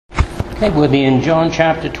We'll be in John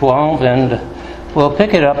chapter 12, and we'll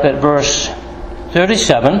pick it up at verse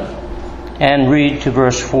 37 and read to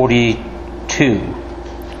verse 42.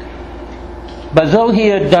 But though he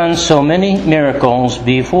had done so many miracles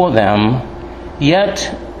before them,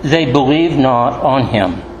 yet they believed not on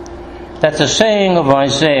him, that the saying of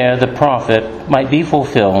Isaiah the prophet might be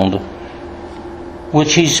fulfilled,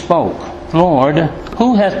 which he spoke, Lord,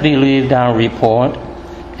 who hath believed our report?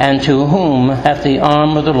 And to whom hath the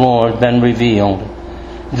arm of the Lord been revealed?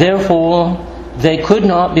 Therefore they could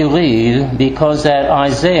not believe, because that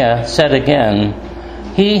Isaiah said again,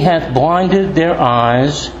 He hath blinded their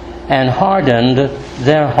eyes and hardened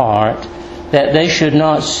their heart, that they should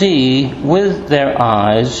not see with their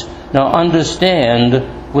eyes, nor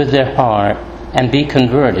understand with their heart, and be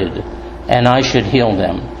converted, and I should heal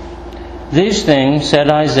them. These things said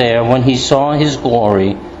Isaiah when he saw his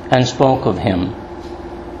glory, and spoke of him.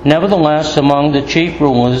 Nevertheless, among the chief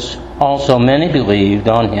rulers also many believed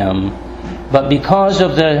on him, but because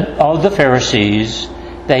of the Pharisees,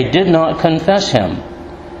 they did not confess him,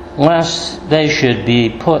 lest they should be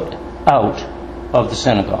put out of the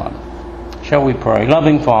synagogue. Shall we pray?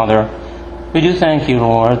 Loving Father, we do thank you,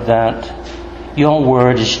 Lord, that your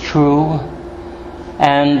word is true,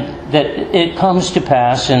 and that it comes to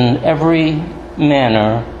pass in every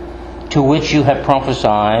manner to which you have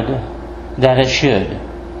prophesied that it should.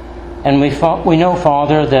 And we know,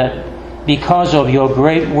 Father, that because of your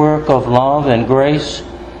great work of love and grace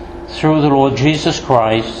through the Lord Jesus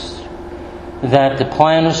Christ, that the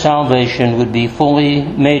plan of salvation would be fully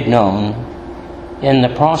made known in the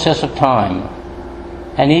process of time.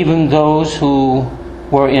 And even those who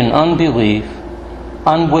were in unbelief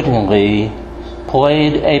unwittingly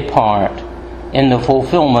played a part in the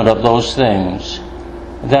fulfillment of those things,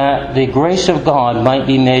 that the grace of God might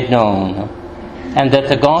be made known, and that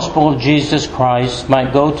the gospel of Jesus Christ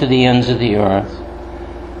might go to the ends of the earth,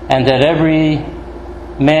 and that every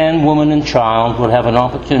man, woman, and child would have an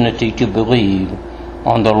opportunity to believe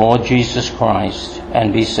on the Lord Jesus Christ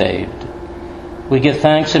and be saved. We give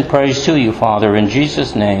thanks and praise to you, Father, in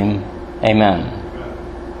Jesus' name, amen.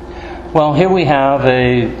 Well, here we have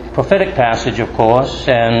a prophetic passage, of course,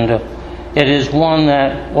 and it is one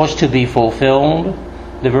that was to be fulfilled.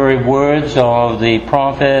 The very words of the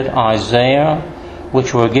prophet Isaiah,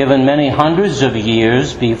 which were given many hundreds of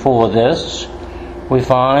years before this, we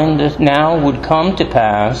find now would come to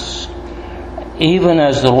pass, even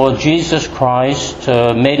as the Lord Jesus Christ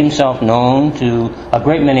made himself known to a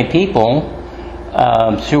great many people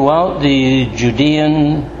throughout the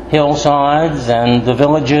Judean hillsides and the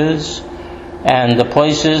villages and the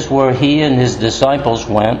places where he and his disciples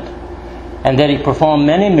went, and that he performed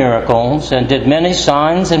many miracles and did many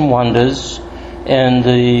signs and wonders in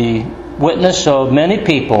the witness of many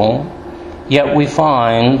people, yet we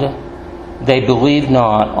find they believed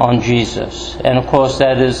not on Jesus. And of course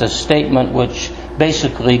that is a statement which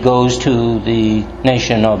basically goes to the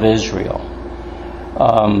nation of Israel.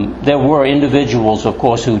 There were individuals, of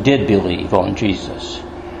course, who did believe on Jesus,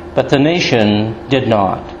 but the nation did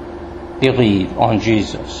not believe on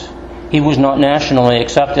Jesus. He was not nationally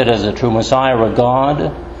accepted as a true Messiah of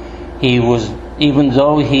God. He was, even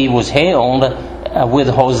though he was hailed with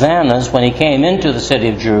hosannas when he came into the city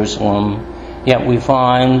of Jerusalem, yet we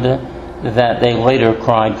find that they later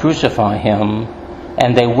cried, "Crucify him,"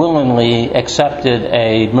 and they willingly accepted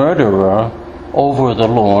a murderer over the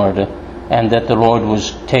Lord, and that the Lord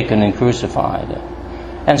was taken and crucified.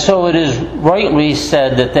 And so it is rightly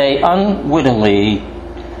said that they unwittingly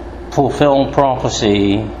fulfilled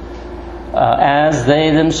prophecy as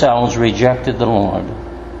they themselves rejected the Lord,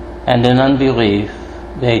 and in unbelief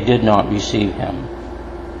they did not receive him.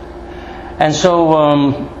 And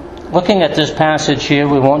so looking at this passage here,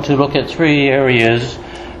 we want to look at three areas,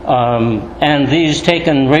 and these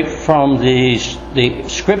taken right from the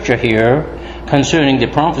scripture here concerning the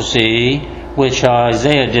prophecy which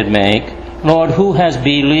Isaiah did make. Lord, who has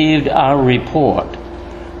believed our report?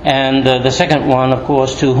 And the second one, of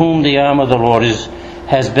course, to whom the arm of the Lord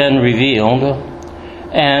has been revealed.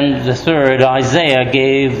 And the third, Isaiah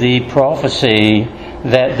gave the prophecy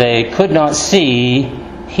that they could not see,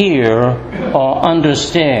 hear, or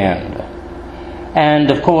understand. And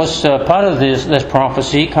of course, part of this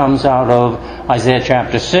prophecy comes out of Isaiah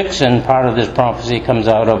chapter 6, and part of this prophecy comes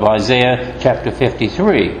out of Isaiah chapter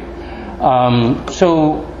 53.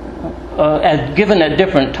 Given at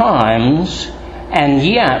different times, and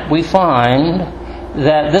yet we find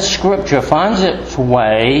that this scripture finds its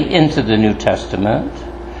way into the New Testament,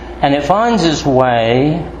 and it finds its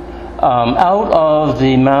way out of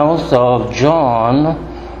the mouth of John,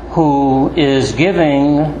 who is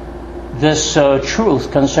giving this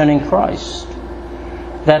truth concerning Christ,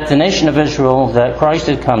 that the nation of Israel that Christ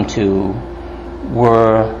had come to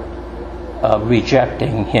were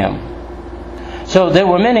rejecting him. So there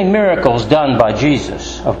were many miracles done by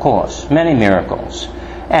Jesus, of course, many miracles.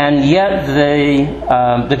 And yet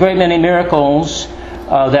the great many miracles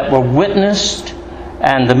that were witnessed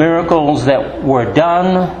and the miracles that were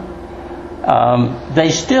done, they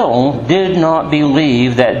still did not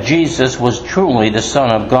believe that Jesus was truly the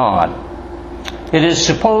Son of God. It is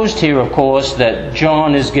supposed here, of course, that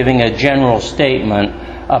John is giving a general statement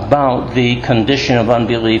about the condition of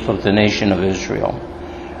unbelief of the nation of Israel.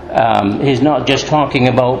 He's not just talking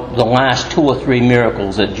about the last 2 or 3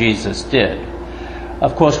 miracles that Jesus did.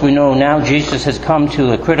 Of course, we know now Jesus has come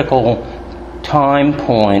to a critical time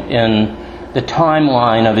point in the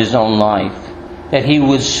timeline of his own life, that he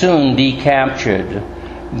would soon be captured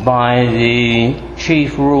by the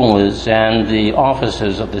chief rulers and the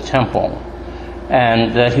officers of the temple,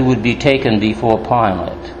 and that he would be taken before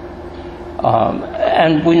Pilate.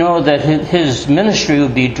 And we know that his ministry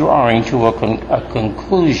would be drawing to a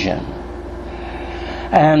conclusion.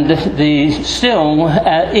 And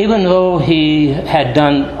even though he had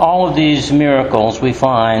done all of these miracles, we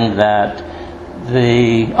find that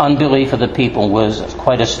the unbelief of the people was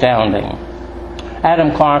quite astounding.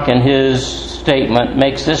 Adam Clarke, in his statement,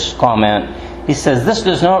 makes this comment. He says, "This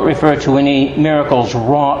does not refer to any miracles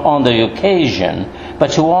wrought on the occasion,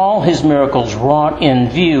 but to all his miracles wrought in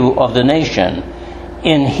view of the nation,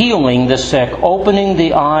 in healing the sick, opening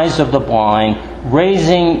the eyes of the blind,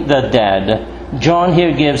 raising the dead." John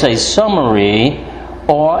here gives a summary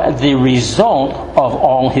or the result of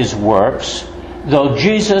all his works, though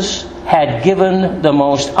Jesus had given the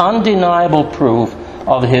most undeniable proof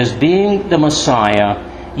of his being the Messiah,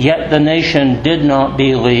 yet the nation did not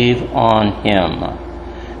believe on him.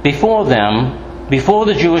 Before them, before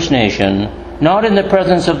the Jewish nation, not in the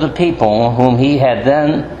presence of the people whom he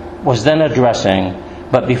was then addressing,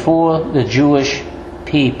 but before the Jewish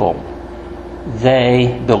people,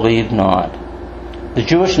 they believed not. The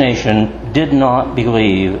Jewish nation did not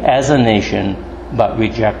believe as a nation, but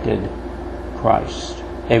rejected Christ.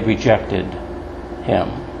 They rejected him.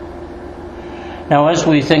 Now, as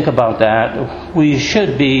we think about that, we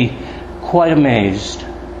should be quite amazed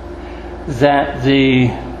that the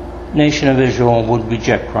nation of Israel would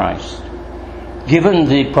reject Christ. Given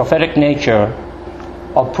the prophetic nature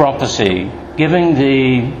of prophecy, given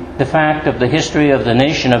the fact of the history of the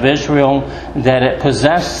nation of Israel, that it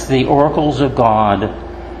possessed the oracles of God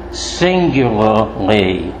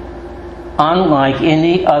singularly, unlike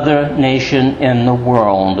any other nation in the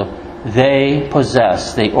world, they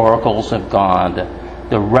possess the oracles of God,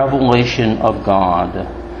 the revelation of God,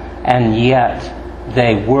 and yet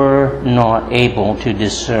they were not able to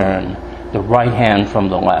discern the right hand from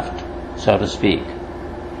the left, so to speak.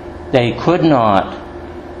 They could not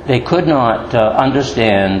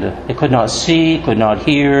understand, they could not see, could not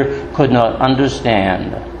hear, could not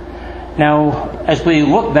understand. Now, as we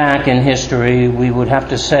look back in history, we would have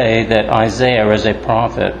to say that Isaiah, as a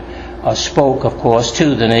prophet, spoke, of course,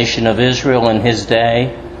 to the nation of Israel in his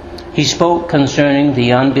day. He spoke concerning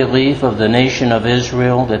the unbelief of the nation of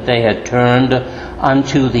Israel, that they had turned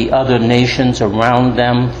unto the other nations around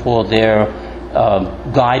them for their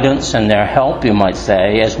guidance and their help, you might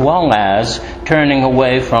say, as well as turning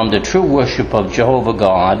away from the true worship of Jehovah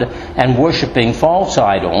God and worshiping false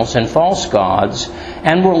idols and false gods,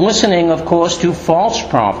 and were listening, of course, to false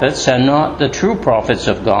prophets and not the true prophets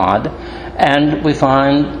of God. And we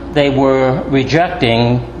find they were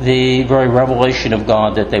rejecting the very revelation of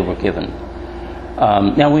God that they were given.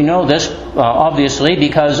 Now we know this, obviously,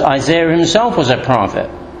 because Isaiah himself was a prophet,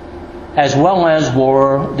 as well as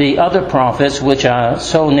were the other prophets which are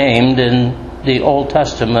so named in the Old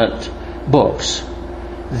Testament books.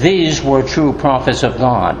 These were true prophets of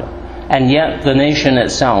God, and yet the nation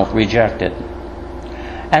itself rejected.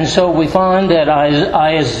 And so we find that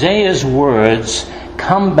Isaiah's words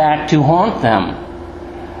come back to haunt them.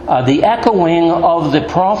 The echoing of the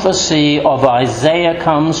prophecy of Isaiah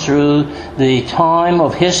comes through the time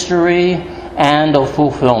of history and of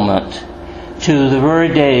fulfillment, to the very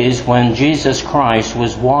days when Jesus Christ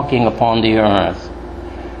was walking upon the earth.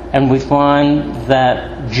 And we find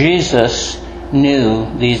that Jesus knew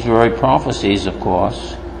these very prophecies, of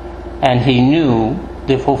course, and he knew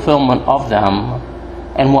the fulfillment of them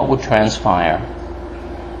and what would transpire.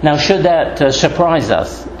 Now, should that surprise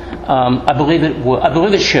us? I believe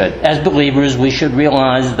it should. As believers, we should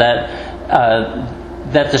realize that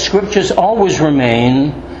the Scriptures always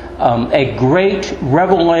remain a great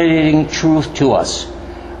revelating truth to us.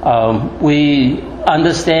 We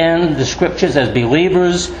understand the Scriptures as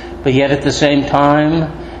believers but yet at the same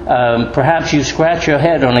time, perhaps you scratch your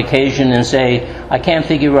head on occasion and say, I can't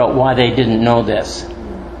figure out why they didn't know this.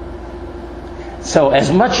 So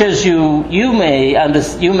as much as you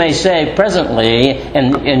may say presently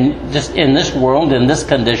in this world, in this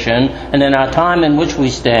condition, and in our time in which we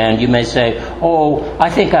stand, you may say, oh, I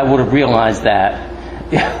think I would have realized that.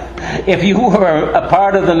 If you were a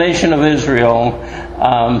part of the nation of Israel,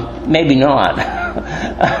 maybe not.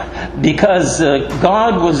 Because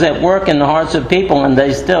God was at work in the hearts of people, and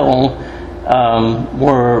they still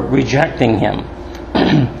were rejecting Him.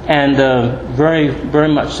 And very,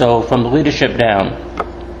 very much so from the leadership down.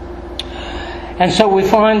 And so we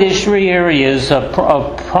find these three areas of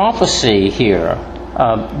prophecy here.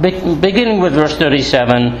 Beginning with verse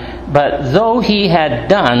 37, but though He had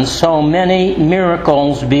done so many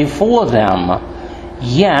miracles before them,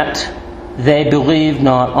 yet they believed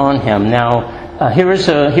not on Him. Now, here is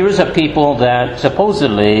a people that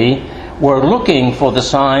supposedly were looking for the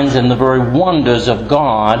signs and the very wonders of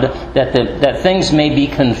God, that things may be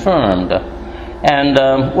confirmed. And,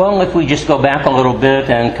 if we just go back a little bit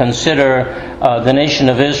and consider the nation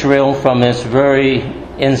of Israel from its very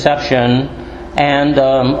inception, and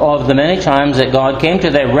of the many times that God came to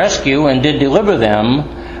their rescue and did deliver them,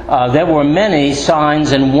 there were many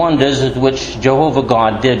signs and wonders which Jehovah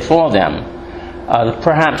God did for them.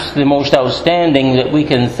 Perhaps the most outstanding that we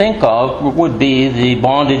can think of would be the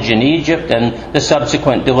bondage in Egypt and the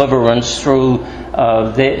subsequent deliverance through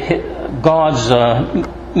God's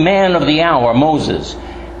man of the hour, Moses,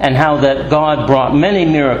 and how that God brought many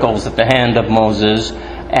miracles at the hand of Moses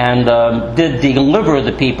and did deliver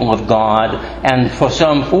the people of God, and for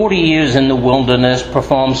some 40 years in the wilderness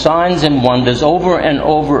performed signs and wonders over and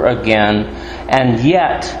over again, and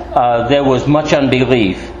yet there was much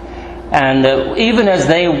unbelief. And even as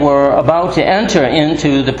they were about to enter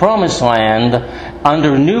into the promised land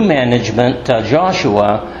under new management,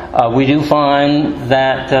 Joshua, we do find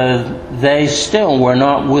that they still were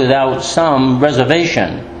not without some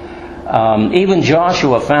reservation. Even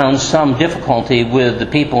Joshua found some difficulty with the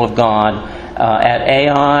people of God at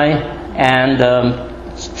Ai, and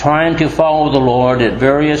trying to follow the Lord at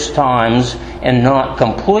various times and not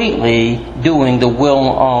completely doing the will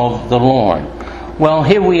of the Lord. Well,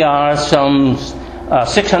 here we are some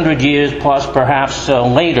 600 years plus perhaps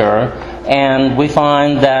later, and we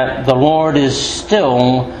find that the Lord is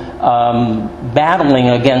still battling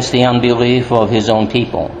against the unbelief of His own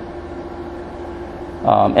people.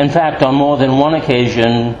 In fact, on more than one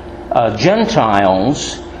occasion,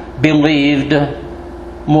 Gentiles believed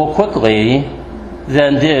more quickly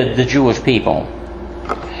than did the Jewish people.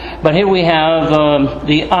 But here we have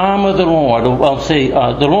the arm of the Lord.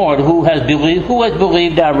 The Lord who has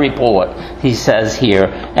believed our report, He says here.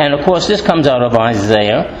 And of course, this comes out of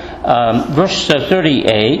Isaiah, verse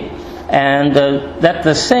 38, and that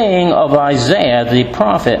the saying of Isaiah the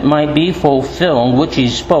prophet might be fulfilled, which he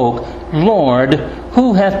spoke, Lord,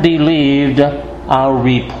 who hath believed our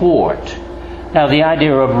report? Now, the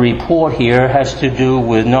idea of report here has to do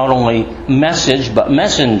with not only message, but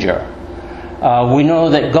messenger. We know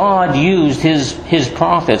that God used His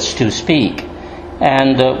prophets to speak.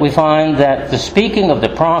 And we find that the speaking of the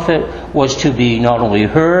prophet was to be not only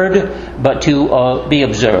heard, but to be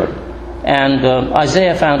observed. And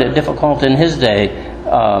Isaiah found it difficult in his day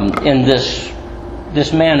in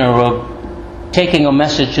this manner of taking a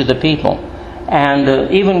message to the people.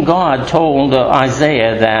 And even God told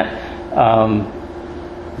Isaiah that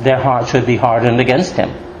their hearts would be hardened against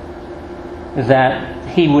him, that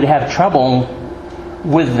he would have trouble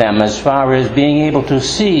with them as far as being able to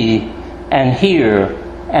see and hear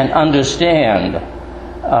and understand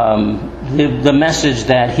the message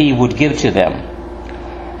that he would give to them.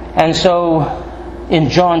 And so in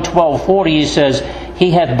John 12:40 he says,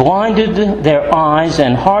 He hath blinded their eyes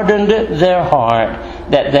and hardened their heart,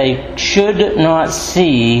 that they should not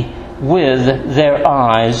see with their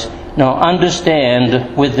eyes, nor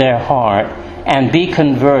understand with their heart, and be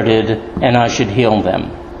converted, and I should heal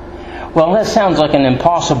them. Well, that sounds like an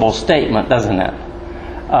impossible statement, doesn't it?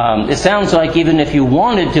 It sounds like even if you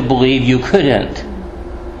wanted to believe, you couldn't,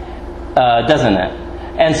 doesn't it?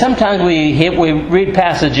 And sometimes we read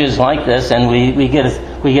passages like this, and we get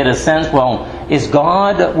a sense, well, is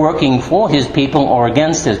God working for His people or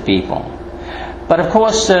against His people? But of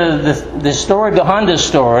course, the story behind this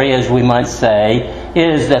story, as we might say,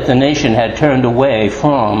 is that the nation had turned away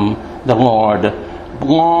from the Lord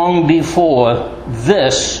long before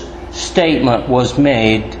this statement was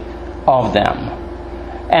made of them.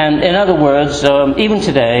 And in other words, even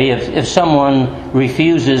today, if someone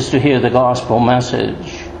refuses to hear the gospel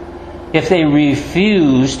message, if they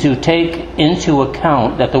refuse to take into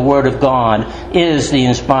account that the Word of God is the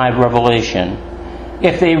inspired revelation,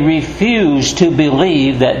 if they refuse to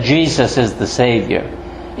believe that Jesus is the Savior,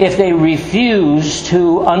 if they refuse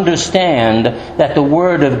to understand that the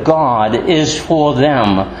Word of God is for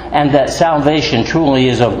them and that salvation truly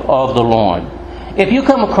is of the Lord. If you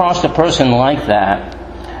come across a person like that,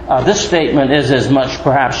 this statement is as much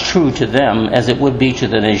perhaps true to them as it would be to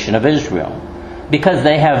the nation of Israel, because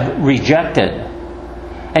they have rejected.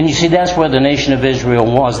 And you see, that's where the nation of Israel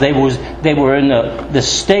was. They were in the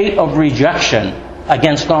state of rejection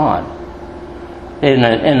against God, in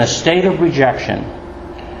a state of rejection.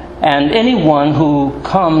 And anyone who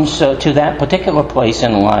comes to that particular place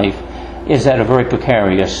in life is at a very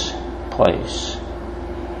precarious place.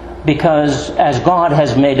 Because as God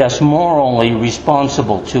has made us morally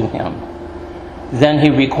responsible to Him, then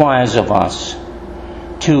He requires of us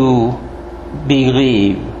to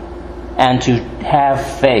believe and to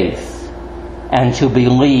have faith and to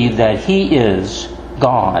believe that He is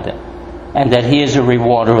God and that He is a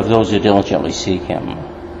rewarder of those who diligently seek Him.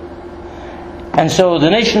 And so the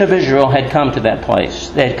nation of Israel had come to that place.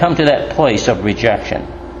 They had come to that place of rejection.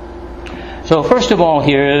 So first of all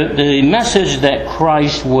here, the message that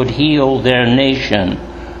Christ would heal their nation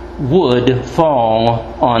would fall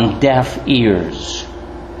on deaf ears.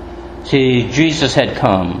 See, Jesus had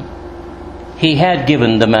come. He had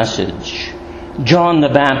given the message. John the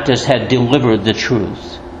Baptist had delivered the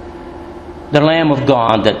truth. The Lamb of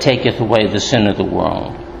God that taketh away the sin of the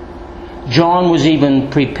world. John was even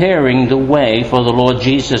preparing the way for the Lord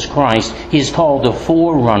Jesus Christ. He is called the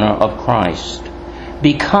forerunner of Christ,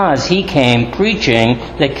 because he came preaching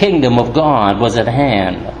the kingdom of God was at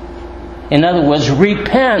hand. In other words,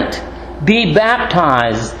 repent, be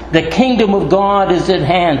baptized. The kingdom of God is at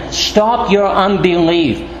hand. Stop your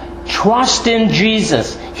unbelief. Trust in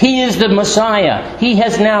Jesus. He is the Messiah. He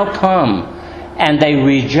has now come. And they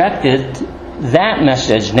rejected that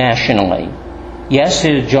message nationally. Yes,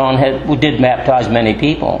 John did baptize many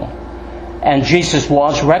people. And Jesus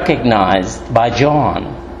was recognized by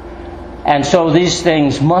John. And so these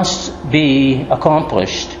things must be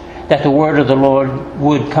accomplished, that the word of the Lord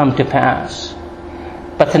would come to pass.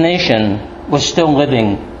 But the nation was still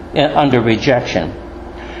living under rejection.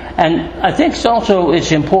 And I think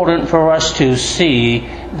it's important for us to see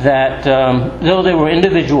that though there were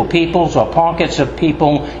individual peoples or pockets of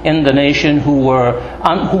people in the nation who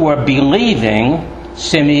were believing,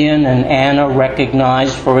 Simeon and Anna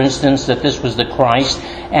recognized, for instance, that this was the Christ,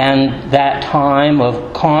 and that time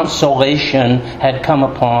of consolation had come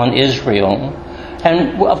upon Israel.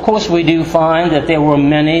 And of course we do find that there were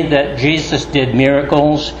many that Jesus did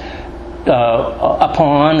miracles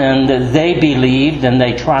upon, and they believed and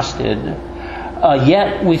they trusted.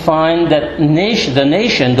 Yet we find that the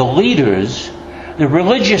nation, the leaders, the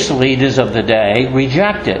religious leaders of the day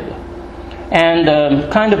rejected.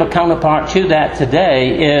 And kind of a counterpart to that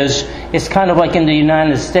today is it's kind of like in the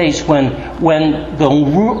United States when the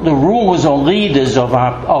rulers or leaders of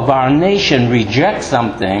our nation reject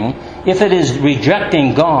something. If it is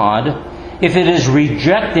rejecting God, if it is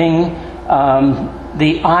rejecting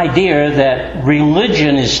the idea that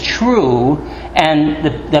religion is true and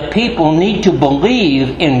the people need to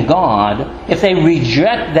believe in God, if they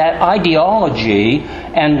reject that ideology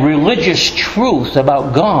and religious truth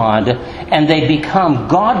about God and they become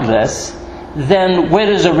godless, then where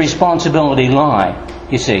does the responsibility lie?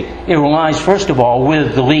 You see, it lies first of all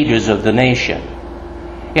with the leaders of the nation.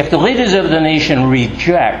 If the leaders of the nation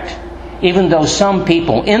reject, even though some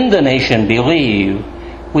people in the nation believe,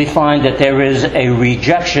 we find that there is a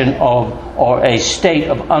rejection of, or a state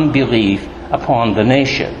of unbelief upon the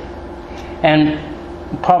nation.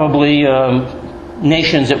 And probably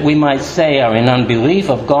nations that we might say are in unbelief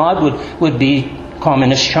of God would be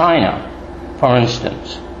communist China, for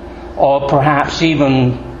instance. Or perhaps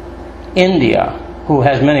even India, who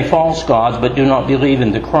has many false gods but do not believe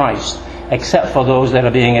in the Christ, except for those that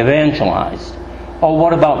are being evangelized. Or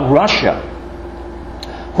what about Russia,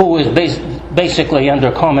 who is basically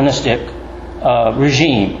under communistic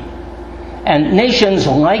regime? And nations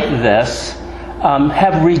like this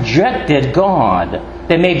have rejected God.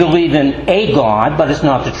 They may believe in a God, but it's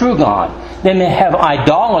not the true God. They may have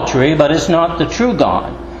idolatry, but it's not the true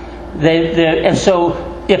God. And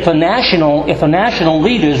so if a national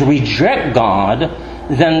leaders reject God,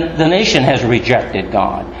 then the nation has rejected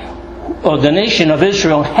God. Or the nation of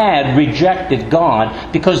Israel had rejected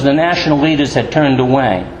God because the national leaders had turned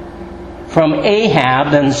away. From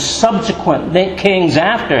Ahab and subsequent kings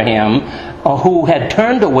after him who had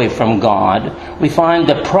turned away from God, we find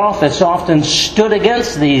the prophets often stood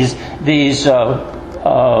against these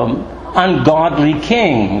ungodly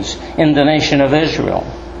kings in the nation of Israel.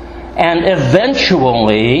 And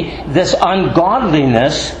eventually, this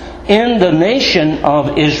ungodliness in the nation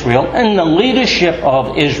of Israel, in the leadership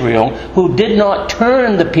of Israel, who did not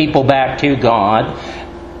turn the people back to God,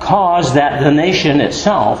 caused that the nation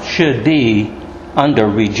itself should be under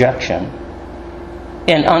rejection,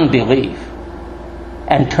 in unbelief,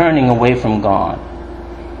 and turning away from God.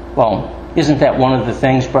 Well, isn't that one of the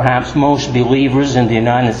things perhaps most believers in the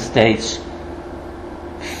United States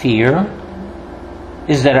fear?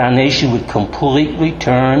 Is that our nation would completely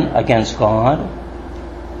turn against God?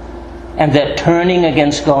 And that turning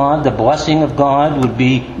against God, the blessing of God, would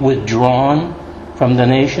be withdrawn from the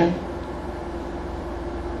nation?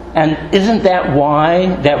 And isn't that why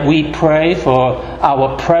that we pray for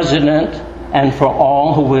our president and for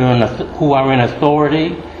all who are in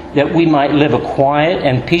authority, that we might live a quiet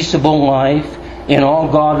and peaceable life in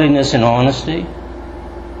all godliness and honesty?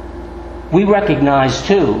 We recognize,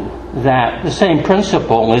 too, that the same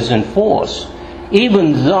principle is in force,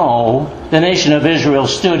 even though the nation of Israel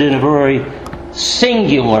stood in a very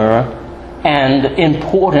singular and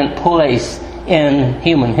important place in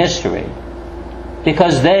human history,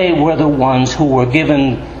 because they were the ones who were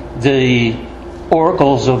given the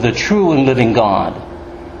oracles of the true and living God,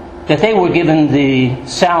 that they were given the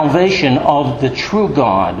salvation of the true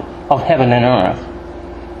God of heaven and earth,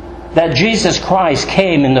 that Jesus Christ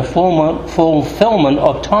came in the fulfillment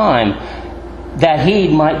of time, that He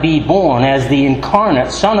might be born as the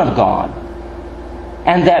incarnate Son of God,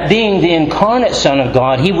 and that being the incarnate Son of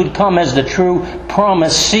God, He would come as the true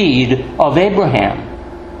promised seed of Abraham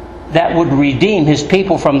that would redeem His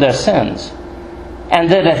people from their sins. And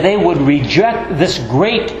that if they would reject this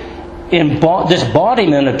great this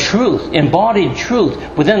embodiment of truth, embodied truth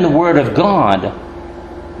within the Word of God,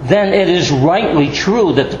 then it is rightly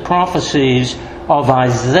true that the prophecies of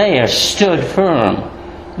Isaiah stood firm.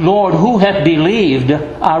 Lord, who hath believed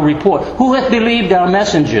our report? Who hath believed our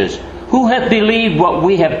messengers? Who hath believed what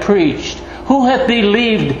we have preached? Who hath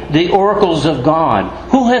believed the oracles of God?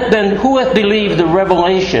 Who hath believed the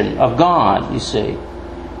revelation of God, you see?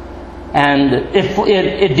 And if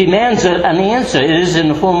it demands an answer, it is in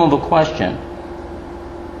the form of a question.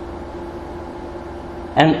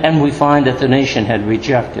 And we find that the nation had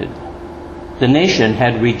rejected. The nation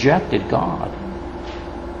had rejected God.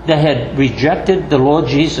 They had rejected the Lord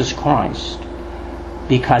Jesus Christ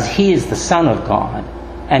because He is the Son of God,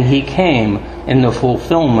 and He came in the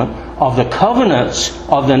fulfillment of the covenants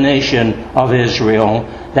of the nation of Israel,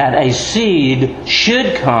 that a seed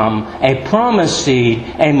should come, a promised seed,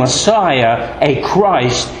 a Messiah, a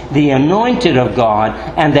Christ, the anointed of God,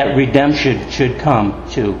 and that redemption should come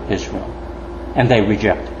to Israel. And they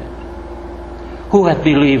rejected it. Who hath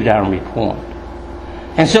believed our report?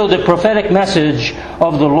 And so the prophetic message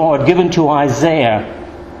of the Lord given to Isaiah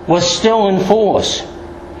was still in force.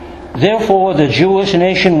 Therefore, the Jewish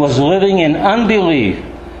nation was living in unbelief,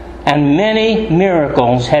 and many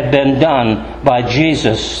miracles had been done by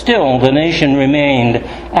Jesus. Still, the nation remained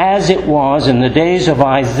as it was in the days of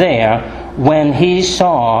Isaiah, when he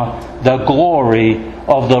saw the glory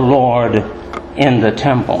of the Lord in the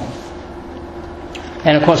temple.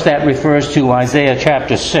 And of course that refers to Isaiah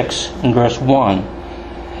chapter 6 and verse 1.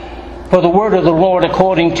 For the word of the Lord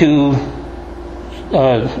according to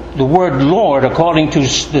the word Lord according to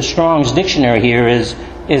the Strong's dictionary here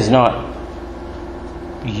is not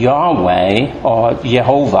Yahweh or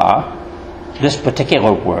Jehovah, this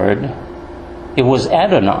particular word. It was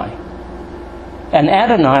Adonai. And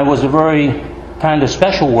Adonai was a very kind of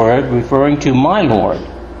special word referring to my Lord.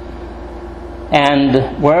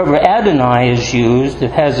 And wherever Adonai is used,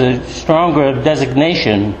 it has a stronger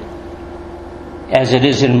designation, as it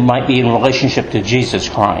is might be in relationship to Jesus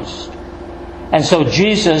Christ. And so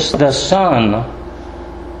Jesus, the Son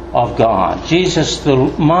of God, Jesus,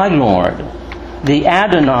 my Lord, the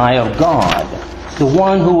Adonai of God, the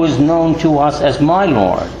one who is known to us as my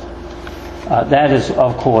Lord, that is,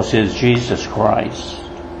 of course, is Jesus Christ.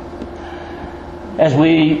 As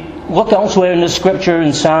we look elsewhere in the Scripture,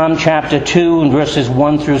 in Psalm chapter 2 and verses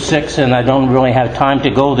 1 through 6, and I don't really have time to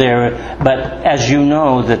go there, but as you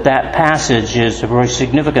know, that passage is a very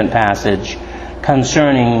significant passage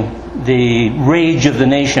concerning the rage of the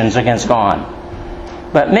nations against God.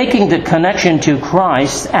 But making the connection to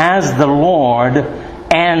Christ as the Lord,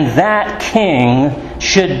 and that King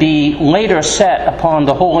should be later set upon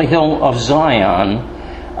the holy hill of Zion,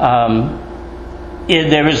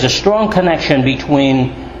 there is a strong connection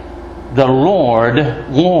between the Lord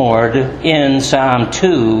in Psalm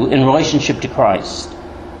 2 in relationship to Christ.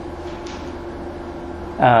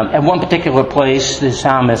 At one particular place, the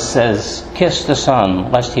psalmist says, "Kiss the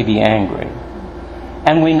Son, lest he be angry."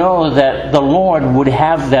 And we know that the Lord would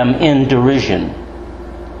have them in derision.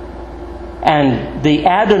 And the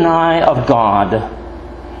Adonai of God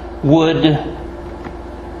would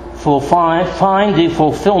find the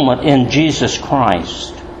fulfillment in Jesus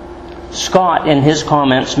Christ. Scott, in his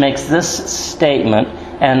comments, makes this statement,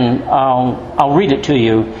 and I'll read it to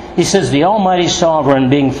you. He says, "The Almighty Sovereign,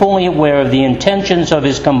 being fully aware of the intentions of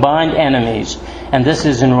his combined enemies," and this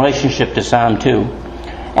is in relationship to Psalm 2,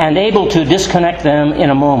 "and able to disconnect them in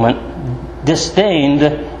a moment, disdained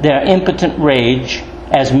their impotent rage,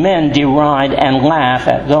 as men deride and laugh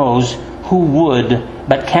at those who would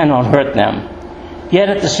but cannot hurt them. Yet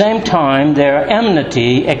at the same time their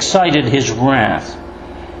enmity excited his wrath,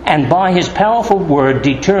 and by his powerful word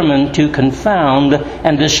determined to confound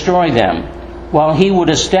and destroy them, while he would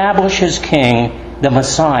establish his king, the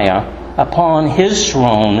Messiah, upon his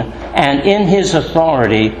throne and in his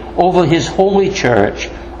authority over his holy church,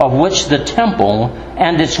 of which the temple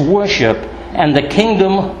and its worship and the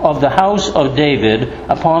kingdom of the house of David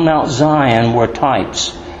upon Mount Zion were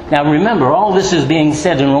types." Now remember, all this is being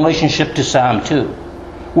said in relationship to Psalm 2,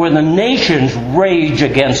 where the nations rage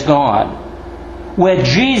against God, where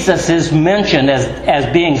Jesus is mentioned as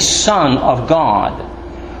being Son of God,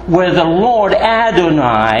 where the Lord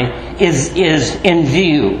Adonai is in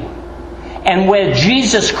view, and where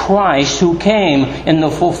Jesus Christ, who came in the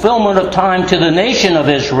fulfillment of time to the nation of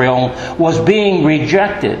Israel, was being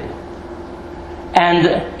rejected.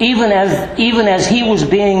 And even as he was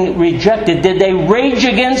being rejected, did they rage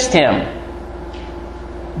against him?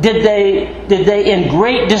 Did they in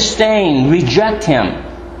great disdain reject him?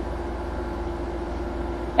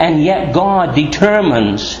 And yet God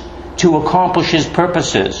determines to accomplish his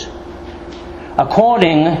purposes.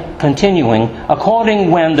 According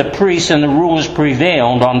when the priests and the rulers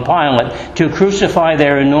prevailed on Pilate to crucify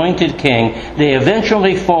their anointed king, they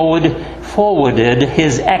eventually forwarded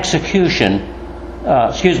his exaltation,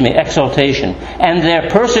 and their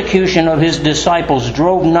persecution of his disciples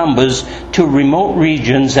drove numbers to remote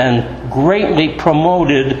regions and greatly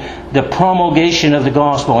promoted the promulgation of the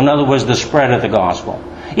gospel. In other words, the spread of the gospel.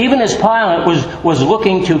 Even as Pilate was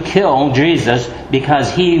looking to kill Jesus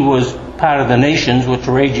because he was part of the nations which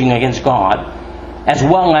were raging against God, as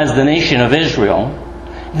well as the nation of Israel,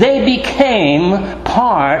 they became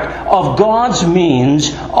part of God's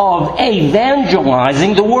means of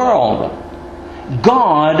evangelizing the world.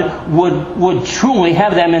 God would truly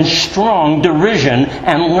have them in strong derision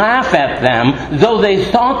and laugh at them, though they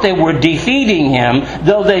thought they were defeating him,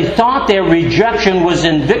 though they thought their rejection was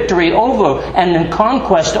in victory over and in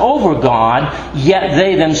conquest over God, yet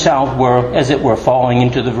they themselves were, as it were, falling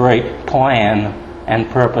into the very plan and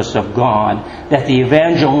purpose of God, that the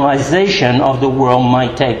evangelization of the world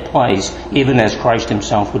might take place, even as Christ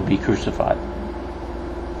himself would be crucified.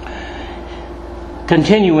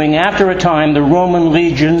 Continuing, after a time, the Roman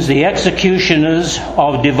legions, the executioners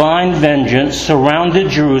of divine vengeance, surrounded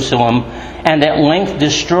Jerusalem and at length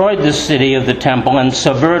destroyed the city of the temple and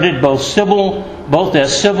subverted both their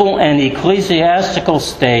civil and ecclesiastical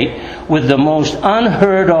state with the most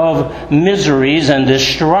unheard of miseries and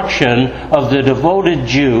destruction of the devoted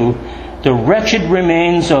Jew, the wretched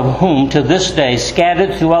remains of whom to this day,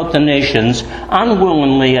 scattered throughout the nations,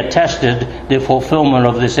 unwillingly attested the fulfillment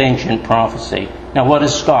of this ancient prophecy. Now what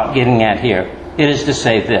is Scott getting at here? It is to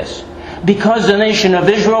say this: because the nation of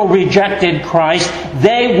Israel rejected Christ,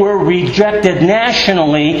 they were rejected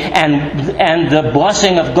nationally, and the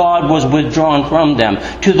blessing of God was withdrawn from them,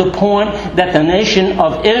 to the point that the nation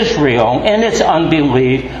of Israel, in its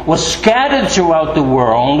unbelief, was scattered throughout the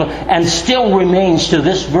world and still remains to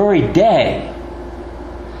this very day.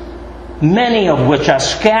 Many of which are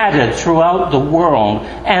scattered throughout the world.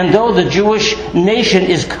 And though the Jewish nation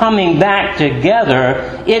is coming back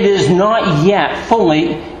together, it is not yet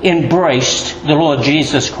fully embraced the Lord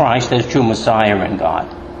Jesus Christ as true Messiah and God.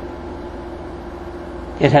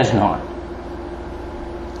 It has not.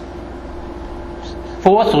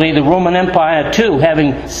 Fourthly, the Roman Empire too,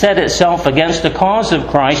 having set itself against the cause of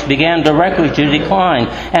Christ, began directly to decline,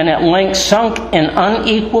 and at length sunk in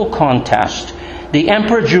unequal contest. The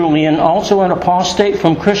Emperor Julian, also an apostate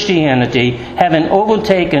from Christianity, having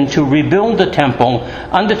undertaken to rebuild the temple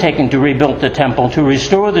to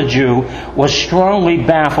restore the Jew, was strongly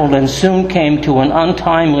baffled and soon came to an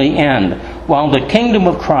untimely end, while the kingdom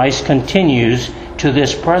of Christ continues to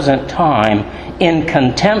this present time in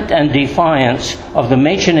contempt and defiance of the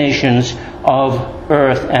machinations of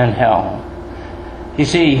earth and hell. You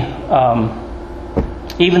see,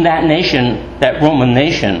 even that nation, that Roman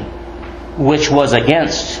nation, which was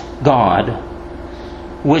against God,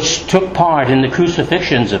 which took part in the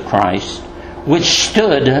crucifixions of Christ, which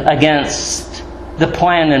stood against the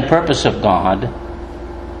plan and purpose of God,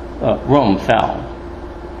 Rome fell.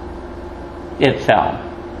 It fell.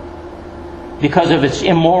 Because of its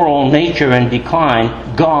immoral nature and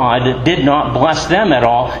decline, God did not bless them at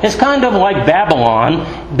all. It's kind of like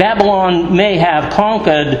Babylon. Babylon may have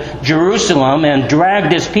conquered Jerusalem and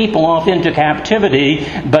dragged its people off into captivity,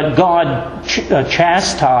 but God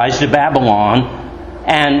chastised Babylon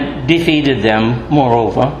and defeated them,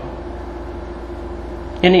 moreover.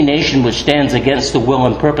 Any nation which stands against the will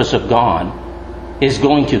and purpose of God is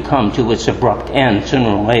going to come to its abrupt end sooner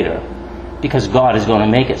or later, because God is going to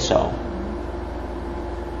make it so.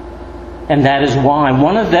 And that is why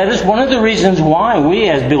one of the reasons why we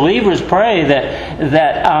as believers pray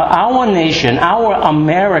that our nation, our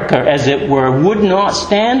America, as it were, would not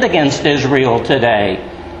stand against Israel today,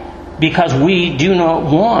 because we do not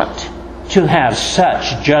want to have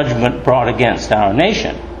such judgment brought against our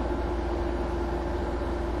nation.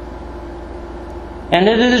 And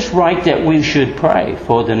it is right that we should pray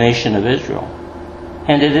for the nation of Israel.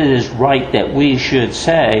 And it is right that we should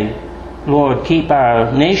say, Lord, keep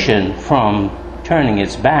our nation from turning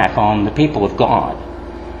its back on the people of God.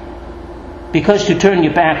 Because to turn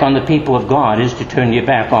your back on the people of God is to turn your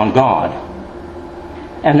back on God.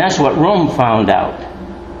 And that's what Rome found out.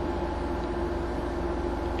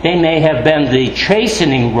 They may have been the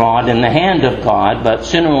chastening rod in the hand of God, but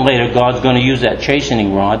sooner or later God's going to use that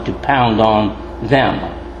chastening rod to pound on them.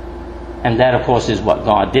 And that, of course, is what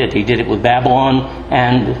God did. He did it with Babylon,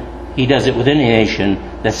 and He does it with any nation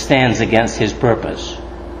that stands against His purpose.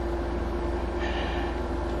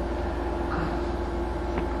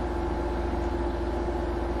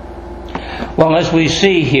 Well, as we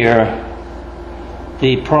see here,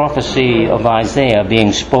 the prophecy of Isaiah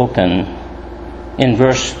being spoken in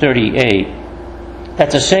verse 38,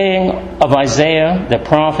 that the saying of Isaiah the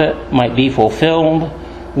prophet might be fulfilled,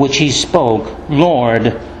 which he spoke, Lord,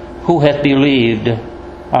 who hath believed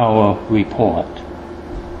our report?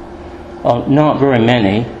 Not very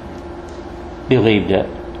many believed it.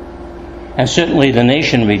 And certainly the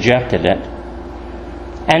nation rejected it.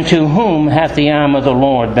 And to whom hath the arm of the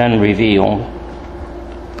Lord been revealed?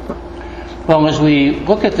 Well, as we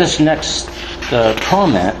look at this next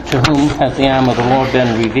comment, to whom hath the arm of the Lord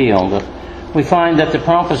been revealed, we find that the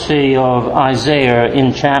prophecy of Isaiah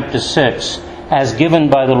in chapter 6, as given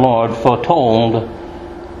by the Lord, foretold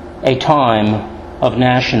a time of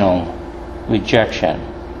national rejection.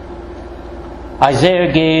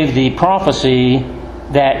 Isaiah gave the prophecy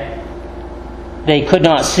that they could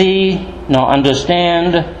not see, nor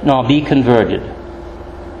understand, nor be converted.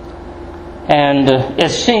 And it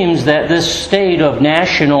seems that this state of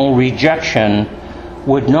national rejection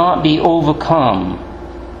would not be overcome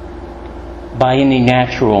by any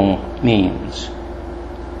natural means.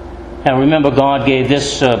 Now remember, God gave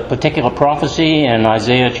this particular prophecy in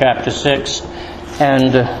Isaiah chapter 6,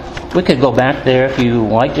 and we could go back there if you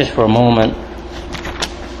like just for a moment.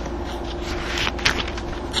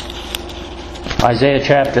 Isaiah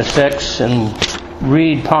chapter 6, and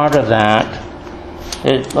read part of that.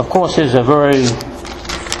 It, of course, is a very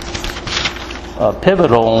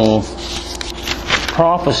pivotal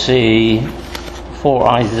prophecy for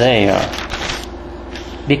Isaiah,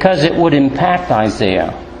 because it would impact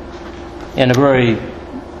Isaiah in a very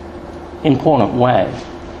important way.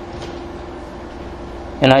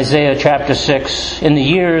 In Isaiah chapter 6, in the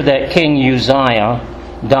year that King Uzziah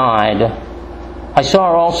died, I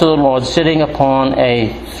saw also the Lord sitting upon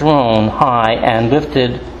a throne high and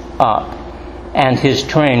lifted up, and His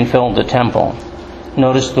train filled the temple.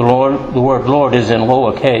 Notice the word Lord is in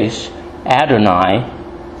lowercase, Adonai.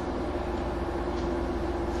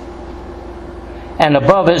 And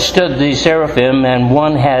above it stood the seraphim, and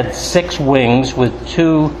one had 6 wings, with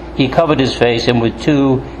 2 he covered his face, and with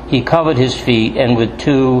 2 he covered his feet, and with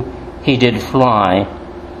 2 he did fly.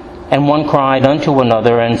 And one cried unto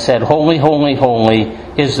another and said, Holy, holy, holy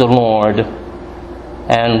is the Lord,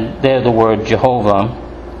 and there the word Jehovah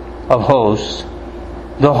of hosts.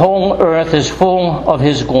 The whole earth is full of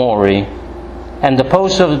His glory. And the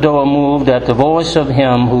posts of the door moved at the voice of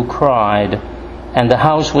him who cried, and the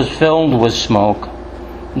house was filled with smoke.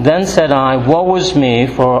 Then said I, Woe is me,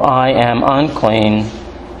 for I am unclean,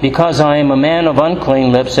 because I am a man of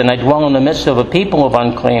unclean lips, and I dwell in the midst of a people of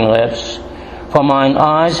unclean lips. For mine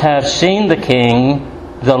eyes have seen the King,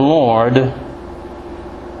 the Lord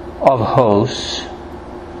of hosts.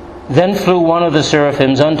 Then flew one of the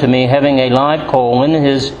seraphims unto me, having a live coal in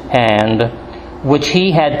his hand, which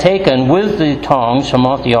he had taken with the tongs from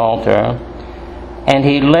off the altar. And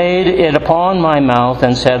he laid it upon my mouth,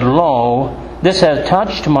 and said, Lo, This has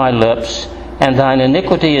touched my lips, and thine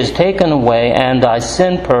iniquity is taken away, and thy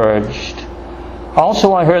sin purged.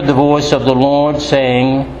 Also I heard the voice of the Lord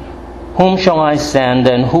saying, Whom shall I send,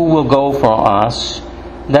 and who will go for us?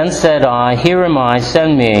 Then said I, Here am I,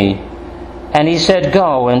 send me. And he said,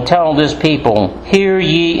 Go and tell this people, Hear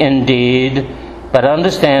ye indeed, but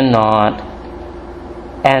understand not,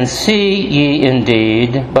 and see ye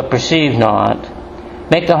indeed, but perceive not.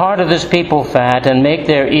 Make the heart of this people fat, and make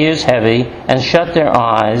their ears heavy, and shut their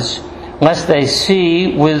eyes, lest they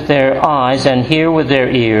see with their eyes, and hear with their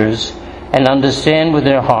ears, and understand with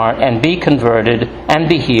their heart, and be converted, and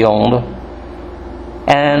be healed.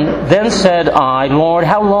 And then said I, Lord,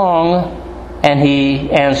 how long? And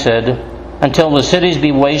he answered, Until the cities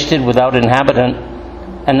be wasted without inhabitant,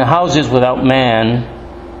 and the houses without man,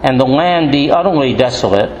 and the land be utterly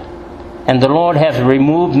desolate, and the Lord hath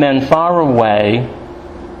removed men far away,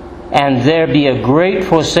 and there be a great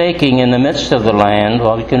forsaking in the midst of the land.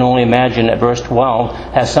 Well, you can only imagine that verse 12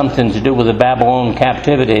 has something to do with the Babylon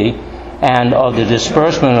captivity and of the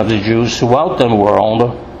disbursement of the Jews throughout the world.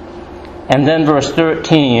 And then verse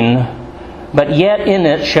 13, But yet in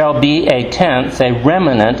it shall be a tenth, a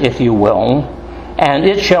remnant, if you will, and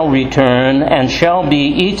it shall return, and shall be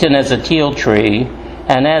eaten as a teil tree,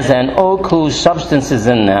 and as an oak whose substance is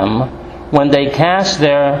in them, when they cast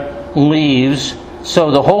their leaves,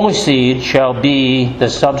 so the holy seed shall be the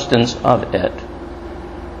substance of it.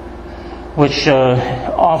 Which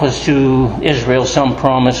offers to Israel some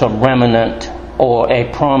promise of remnant, or a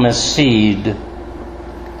promised seed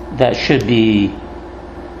that should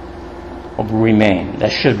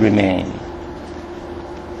remain.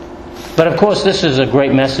 But of course this is a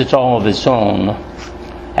great message all of its own.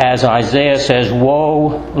 As Isaiah says,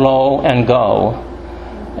 Woe, lo, and go.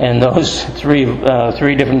 In those three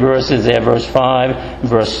different verses there, verse 5,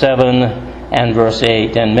 verse 7, and verse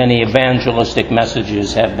 8, and many evangelistic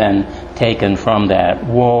messages have been taken from that.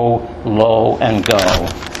 Woe, lo, and go.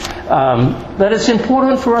 But it's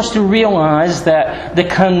important for us to realize that the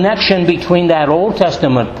connection between that Old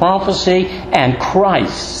Testament prophecy and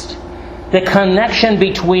Christ, the connection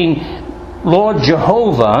between Lord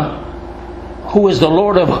Jehovah, who is the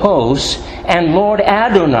Lord of hosts, and Lord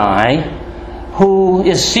Adonai, who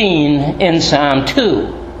is seen in Psalm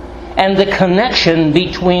 2. And the connection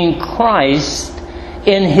between Christ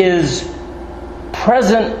in his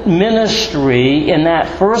present ministry in that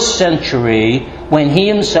first century, when he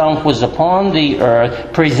himself was upon the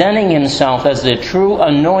earth, presenting himself as the true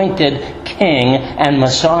anointed King and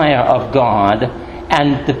Messiah of God,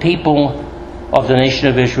 and the people of the nation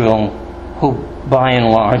of Israel who by and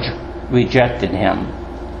large rejected him.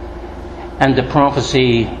 And the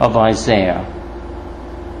prophecy of Isaiah,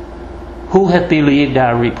 Who hath believed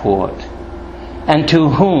our report? And to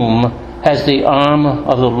whom has the arm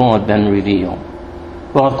of the Lord been revealed?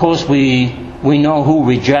 Well, of course, we know who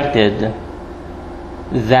rejected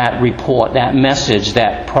that report, that message,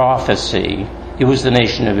 that prophecy. It was the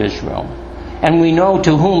nation of Israel. And we know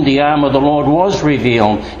to whom the arm of the Lord was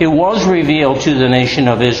revealed. It was revealed to the nation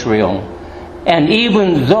of Israel. And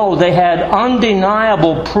even though they had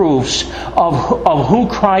undeniable proofs of who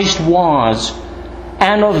Christ was,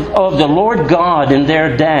 and of the Lord God in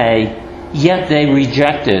their day, yet they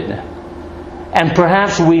rejected. And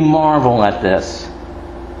perhaps we marvel at this.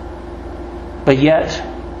 But yet,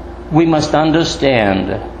 we must understand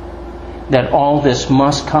that all this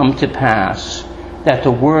must come to pass, that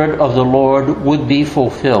the word of the Lord would be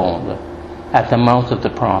fulfilled at the mouth of the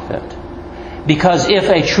prophet. Because if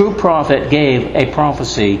a true prophet gave a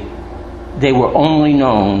prophecy, they were only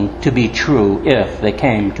known to be true if they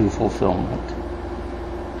came to fulfillment.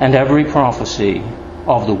 And every prophecy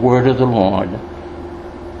of the word of the Lord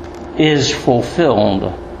is fulfilled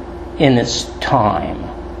in its time.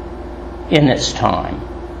 In its time.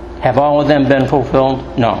 Have all of them been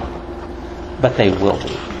fulfilled? No. But they will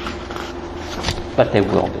be. But they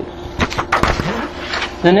will be.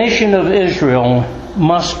 The nation of Israel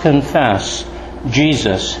must confess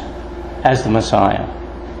Jesus as the Messiah.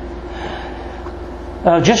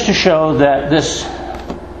 Just to show that this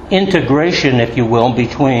integration, if you will,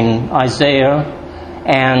 between Isaiah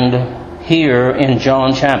and here in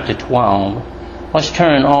John chapter 12, let's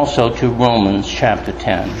turn also to Romans chapter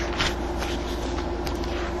 10.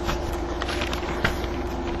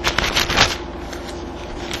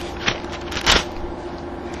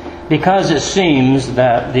 Because it seems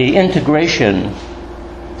that the integration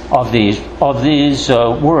of these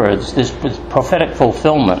words, this prophetic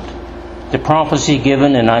fulfillment, the prophecy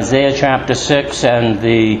given in Isaiah chapter 6 and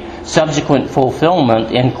the subsequent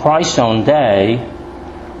fulfillment in Christ's own day,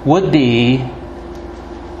 would be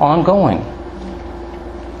ongoing.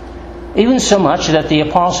 Even so much that the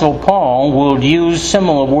Apostle Paul will use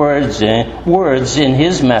similar words in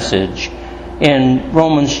his message in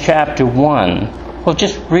Romans chapter 1. Well,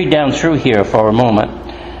 just read down through here for a moment.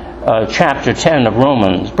 Chapter 10 of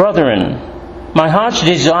Romans. Brethren, my heart's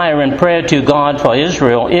desire and prayer to God for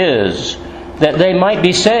Israel is that they might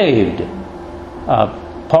be saved.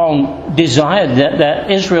 Paul desired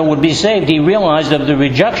that Israel would be saved. He realized of the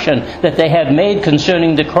rejection that they had made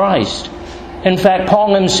concerning the Christ. In fact,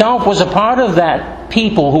 Paul himself was a part of that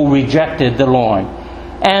people who rejected the Lord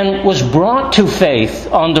and was brought to faith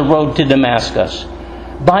on the road to Damascus.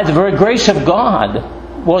 By the very grace of God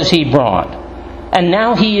was he brought. And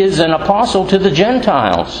now he is an apostle to the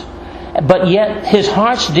Gentiles. But yet his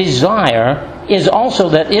heart's desire is also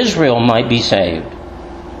that Israel might be saved.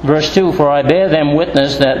 Verse 2, for I bear them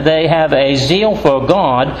witness that they have a zeal for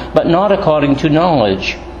God, but not according to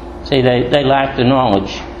knowledge. See, they lack the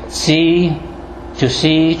knowledge. To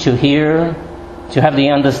see, to hear, to have the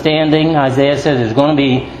understanding. Isaiah says they're going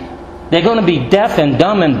to be deaf and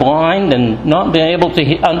dumb and blind and not be able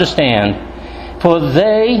to understand. For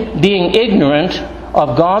they, being ignorant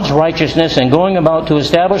of God's righteousness and going about to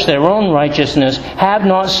establish their own righteousness, have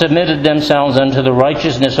not submitted themselves unto the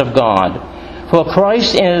righteousness of God. For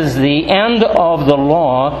Christ is the end of the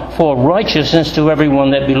law for righteousness to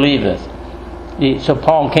everyone that believeth. So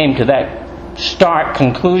Paul came to that stark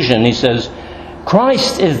conclusion. He says,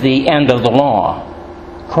 Christ is the end of the law.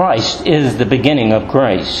 Christ is the beginning of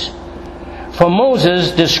grace. For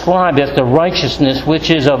Moses describeth the righteousness which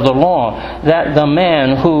is of the law, that the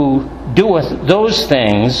man who doeth those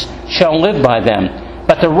things shall live by them.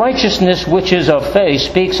 But the righteousness which is of faith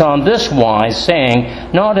speaks on this wise,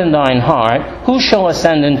 saying, not in thine heart, who shall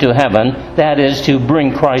ascend into heaven, that is, to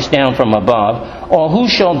bring Christ down from above, or who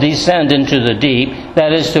shall descend into the deep,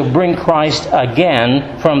 that is, to bring Christ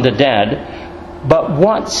again from the dead. But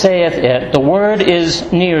what saith it? The word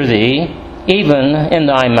is near thee, even in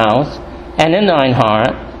thy mouth, and in thine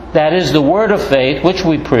heart, that is the word of faith which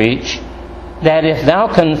we preach, that if thou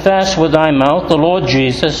confess with thy mouth the Lord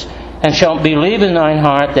Jesus, and shalt believe in thine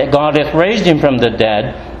heart that God hath raised him from the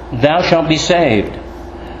dead, thou shalt be saved.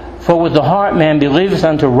 For with the heart man believeth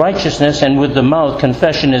unto righteousness, and with the mouth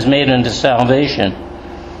confession is made unto salvation.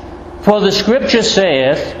 For the Scripture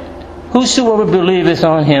saith, whosoever believeth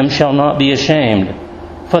on him shall not be ashamed.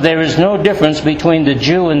 For there is no difference between the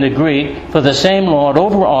Jew and the Greek, for the same Lord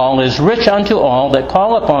over all is rich unto all that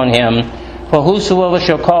call upon him. For whosoever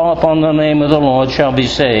shall call upon the name of the Lord shall be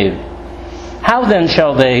saved. How then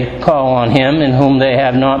shall they call on him in whom they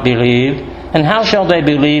have not believed? And how shall they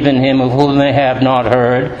believe in him of whom they have not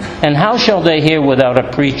heard? And how shall they hear without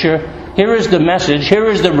a preacher? Here is the message, here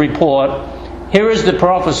is the report, here is the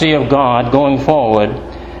prophecy of God going forward.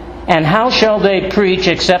 And how shall they preach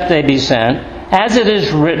except they be sent? As it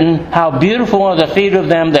is written, how beautiful are the feet of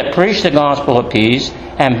them that preach the gospel of peace,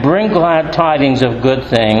 and bring glad tidings of good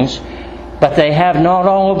things, but they have not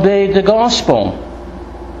all obeyed the gospel.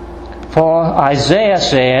 For Isaiah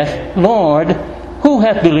saith, Lord, who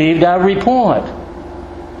hath believed our report?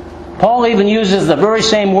 Paul even uses the very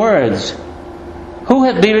same words. Who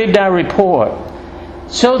hath believed our report?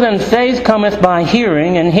 So then faith cometh by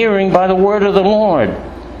hearing, and hearing by the word of the Lord.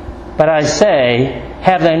 But I say,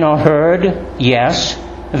 have they not heard? Yes,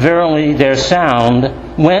 verily their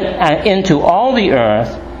sound went into all the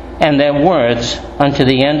earth, and their words unto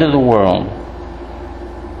the end of the world.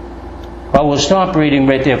 Well, we'll stop reading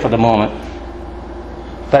right there for the moment.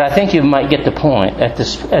 But I think you might get the point at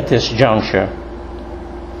this juncture.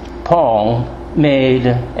 Paul made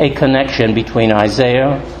a connection between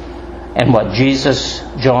Isaiah and what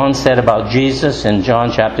John said about Jesus in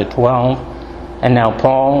John chapter 12. And now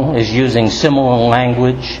Paul is using similar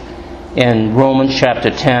language in Romans chapter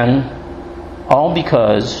 10, all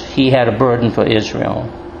because he had a burden for Israel.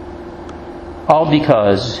 All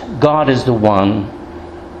because God is the one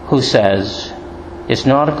who says it's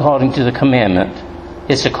not according to the commandment,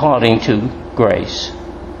 it's according to grace.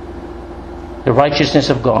 The righteousness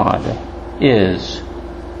of God is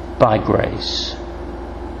by grace.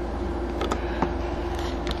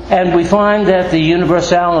 And we find that the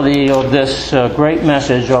universality of this great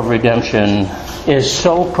message of redemption is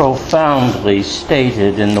so profoundly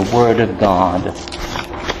stated in the Word of God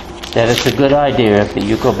that it's a good idea that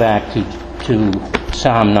you go back to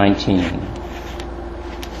Psalm 19.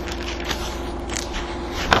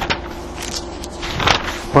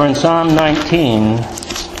 For in Psalm 19,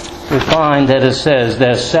 we find that it says,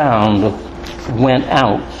 their sound went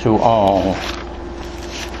out through all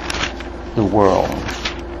the world.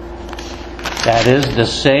 That is the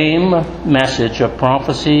same message of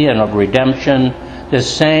prophecy and of redemption, the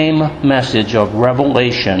same message of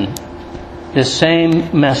revelation the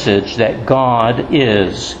same message that God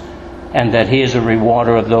is, and that He is a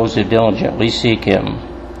rewarder of those who diligently seek Him.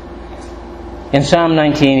 In Psalm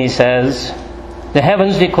 19 he says, "The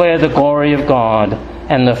heavens declare the glory of God,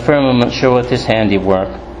 and the firmament showeth His handiwork.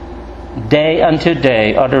 Day unto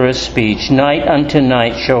day uttereth speech, night unto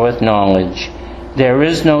night showeth knowledge. There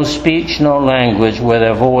is no speech nor language where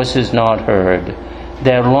their voice is not heard.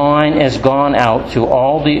 Their line is gone out to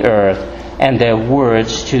all the earth, and their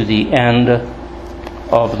words to the end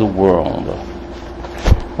of the world."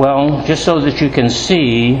 Well, just so that you can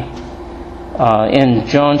see, in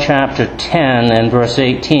John chapter 10 and verse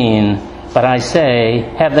 18, "But I say,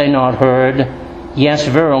 have they not heard? Yes,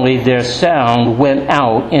 verily, their sound went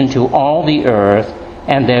out into all the earth,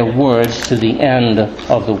 and their words to the end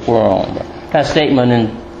of the world." That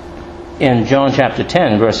statement in John chapter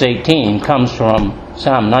 10, verse 18, comes from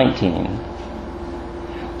Psalm 19.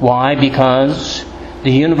 Why? Because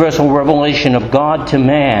the universal revelation of God to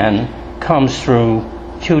man comes through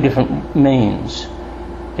two different means.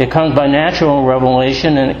 It comes by natural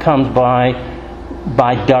revelation, and it comes by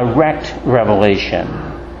direct revelation.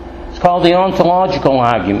 It's called the ontological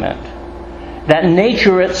argument. That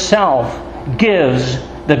nature itself gives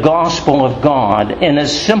the gospel of God in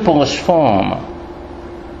its simplest form,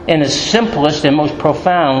 in its simplest and most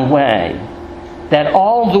profound way. That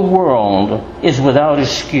all the world is without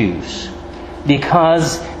excuse,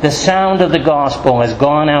 because the sound of the gospel has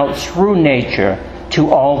gone out through nature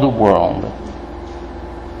to all the world.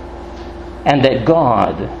 And that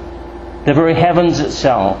God, the very heavens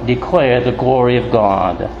itself, declare the glory of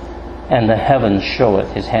God, and the heavens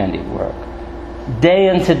showeth His handiwork. Day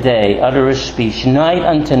unto day uttereth speech, night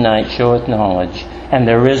unto night showeth knowledge, and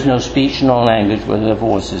there is no speech nor language where the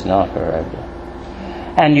voice is not heard.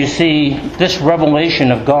 And you see, this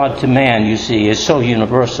revelation of God to man, you see, is so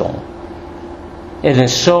universal. It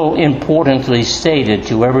is so importantly stated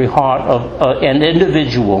to every heart of an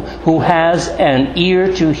individual who has an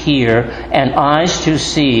ear to hear, and eyes to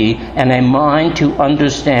see, and a mind to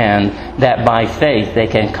understand, that by faith they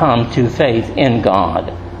can come to faith in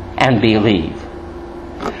God and believe.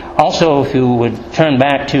 Also, if you would turn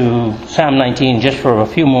back to Psalm 19 just for a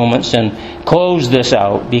few moments and close this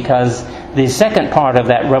out, because the second part of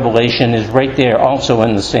that revelation is right there also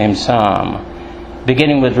in the same psalm.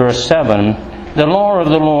 Beginning with verse 7, "The law of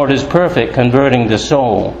the Lord is perfect, converting the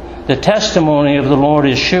soul. The testimony of the Lord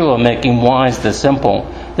is sure, making wise the simple.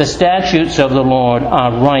 The statutes of the Lord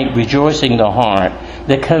are right, rejoicing the heart.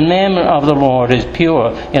 The commandment of the Lord is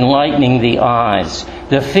pure, enlightening the eyes.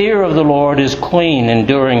 The fear of the Lord is clean,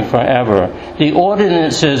 enduring forever. The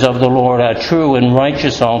ordinances of the Lord are true and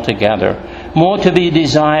righteous altogether. More to be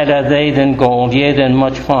desired are they than gold, yea, than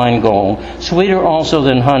much fine gold. Sweeter also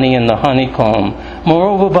than honey and the honeycomb.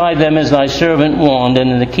 Moreover, by them is thy servant warned, and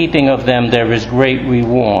in the keeping of them there is great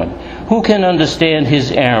reward. Who can understand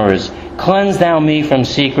his errors? Cleanse thou me from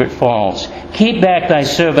secret faults. Keep back thy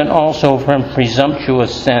servant also from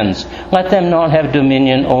presumptuous sins. Let them not have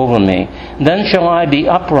dominion over me. Then shall I be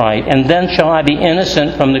upright, and then shall I be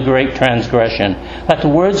innocent from the great transgression. Let the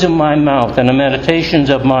words of my mouth and the meditations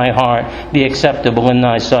of my heart be acceptable in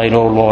thy sight, O Lord,